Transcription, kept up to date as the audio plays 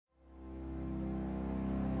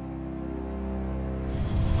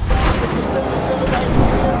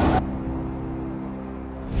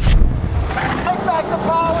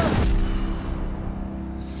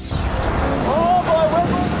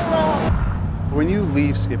When you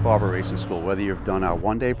leave Skip Barber Racing School, whether you've done our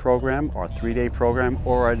one-day program, our three-day program,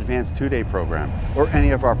 or our advanced two-day program, or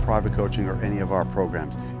any of our private coaching or any of our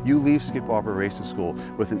programs, you leave Skip Barber Racing School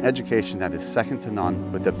with an education that is second to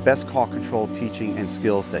none, with the best car control teaching and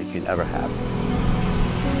skills that you can ever have.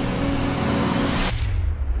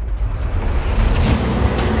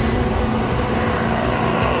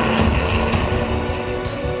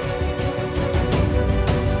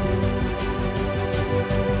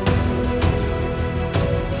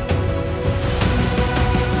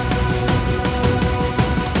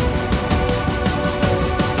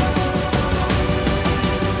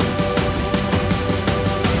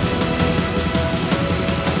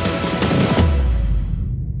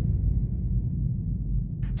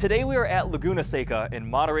 Today we are at Laguna Seca in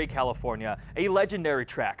Monterey, California, a legendary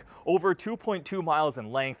track. Over 2.2 miles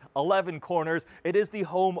in length, 11 corners. It is the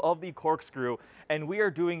home of the corkscrew, and we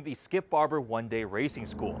are doing the Skip Barber one-day racing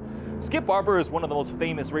school. Skip Barber is one of the most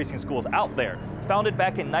famous racing schools out there. It's founded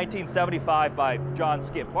back in 1975 by John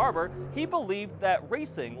Skip Barber. He believed that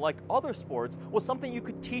racing, like other sports, was something you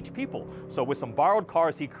could teach people. So with some borrowed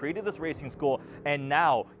cars, he created this racing school, and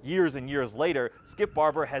now, years and years later, Skip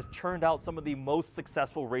Barber has churned out some of the most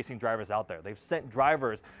successful racing drivers out there. They've sent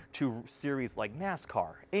drivers to series like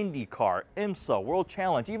NASCAR, IndyCar, IMSA, World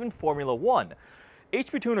Challenge, even Formula One.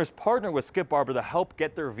 HP Tuners partner with Skip Barber to help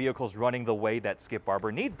get their vehicles running the way that Skip Barber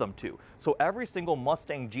needs them to. So every single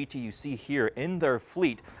Mustang GT you see here in their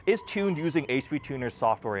fleet is tuned using HP Tuners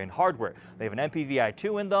software and hardware. They have an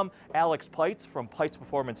MPVI2 in them. Alex Pites from Pites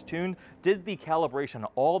Performance Tuned did the calibration on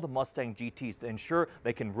all the Mustang GTs to ensure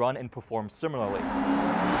they can run and perform similarly.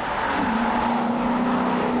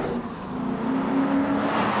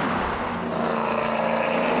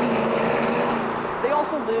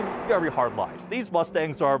 Also live very hard lives. These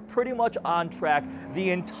Mustangs are pretty much on track the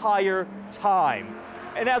entire time.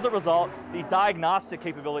 And as a result, the diagnostic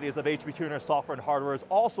capabilities of HP Tuner software and hardware is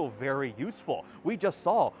also very useful. We just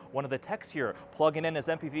saw one of the techs here plugging in his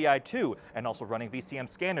MPVI2 and also running VCM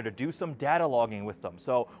scanner to do some data logging with them.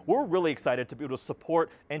 So we're really excited to be able to support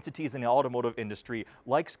entities in the automotive industry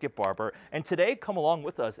like Skip Barber, and today come along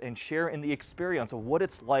with us and share in the experience of what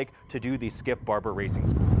it's like to do the Skip Barber Racing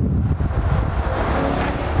School.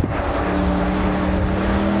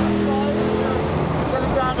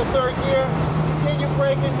 Down to third gear, continue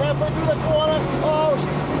braking, halfway through the corner. Oh,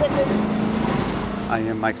 she's slicking. I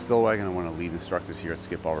am Mike Stillwagon. I'm one of the lead instructors here at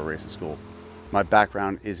Skip Barber Racing School. My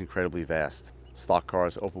background is incredibly vast. Stock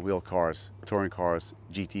cars, open wheel cars, touring cars,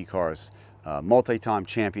 GT cars, multi-time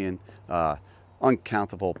champion,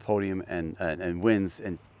 uncountable podium and wins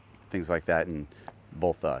and things like that in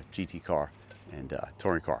both GT car and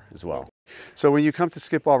touring car as well. So when you come to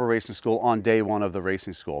Skip Barber Racing School on day one of the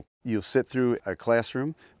racing school, you'll sit through a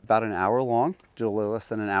classroom about an hour long, just a little less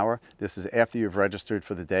than an hour. This is after you've registered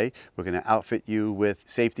for the day. We're going to outfit you with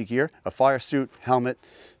safety gear, a fire suit, helmet,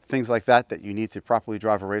 things like that that you need to properly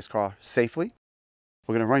drive a race car safely.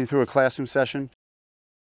 We're going to run you through a classroom session.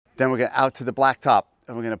 Then we're going to out to the blacktop,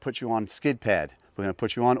 and we're going to put you on skid pad. We're going to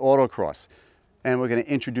put you on autocross. And we're going to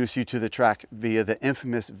introduce you to the track via the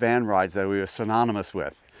infamous van rides that we are synonymous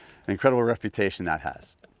with. An incredible reputation that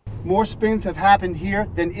has. More spins have happened here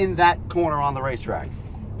than in that corner on the racetrack.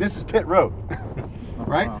 This is pit road,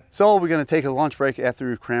 right? So we're going to take a lunch break after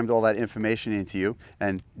we've crammed all that information into you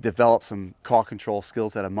and develop some car control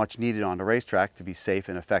skills that are much needed on the racetrack to be safe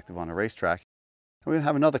and effective on the racetrack. We're going to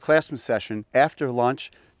have another classroom session after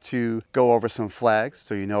lunch to go over some flags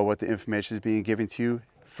so you know what the information is being given to you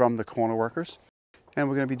from the corner workers. And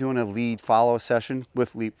we're going to be doing a lead follow session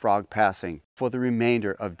with leapfrog passing for the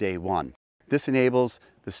remainder of day one. This enables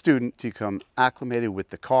the student to become acclimated with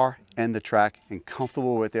the car and the track and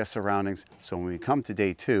comfortable with their surroundings. So when we come to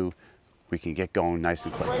day two, we can get going nice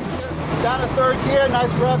and quick. Down to third gear,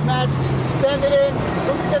 nice rev match. Send it in.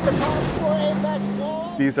 Look to get the car before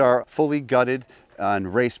apex. These are fully gutted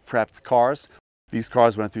and race prepped cars. These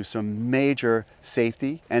cars went through some major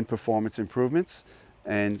safety and performance improvements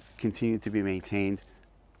and continue to be maintained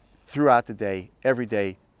throughout the day, every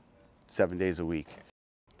day, 7 days a week.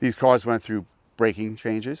 These cars went through braking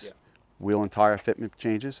changes, wheel and tire fitment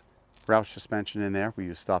changes, Roush suspension in there. We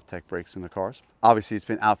use stop-tech brakes in the cars. Obviously, it's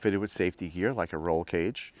been outfitted with safety gear like a roll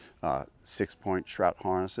cage, 6-point Shroud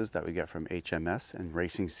harnesses that we get from HMS, and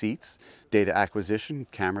racing seats. Data acquisition,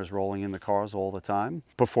 cameras rolling in the cars all the time.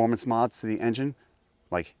 Performance mods to the engine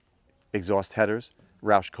like exhaust headers,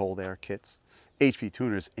 Roush cold air kits. HP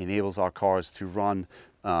Tuners enables our cars to run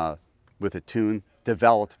with a tune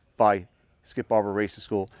developed by Skip Barber Racing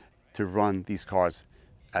School to run these cars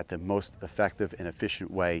at the most effective and efficient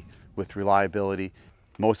way with reliability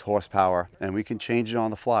most horsepower, and we can change it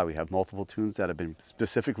on the fly. We have multiple tunes that have been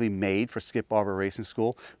specifically made for Skip Barber Racing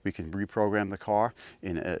School. We can reprogram the car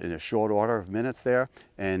in a short order of minutes there,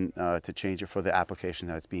 and to change it for the application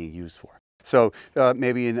that it's being used for. So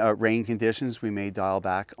maybe in rain conditions, we may dial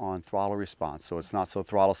back on throttle response, so it's not so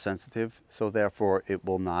throttle sensitive, so therefore it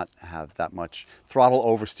will not have that much throttle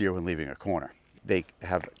oversteer when leaving a corner. They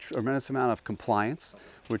have a tremendous amount of compliance,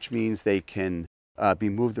 which means they can be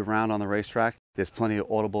moved around on the racetrack. There's plenty of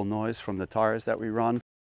audible noise from the tires that we run.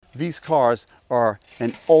 These cars are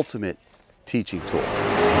an ultimate teaching tool.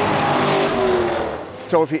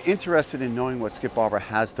 So if you're interested in knowing what Skip Barber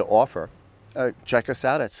has to offer, check us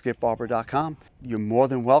out at skipbarber.com. You're more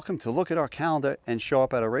than welcome to look at our calendar and show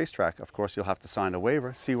up at a racetrack. Of course, you'll have to sign a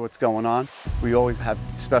waiver, see what's going on. We always have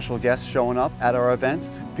special guests showing up at our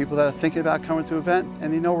events. People that are thinking about coming to an event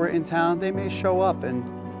and they know we're in town, they may show up and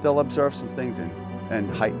they'll observe some things and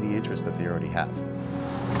heighten the interest that they already have.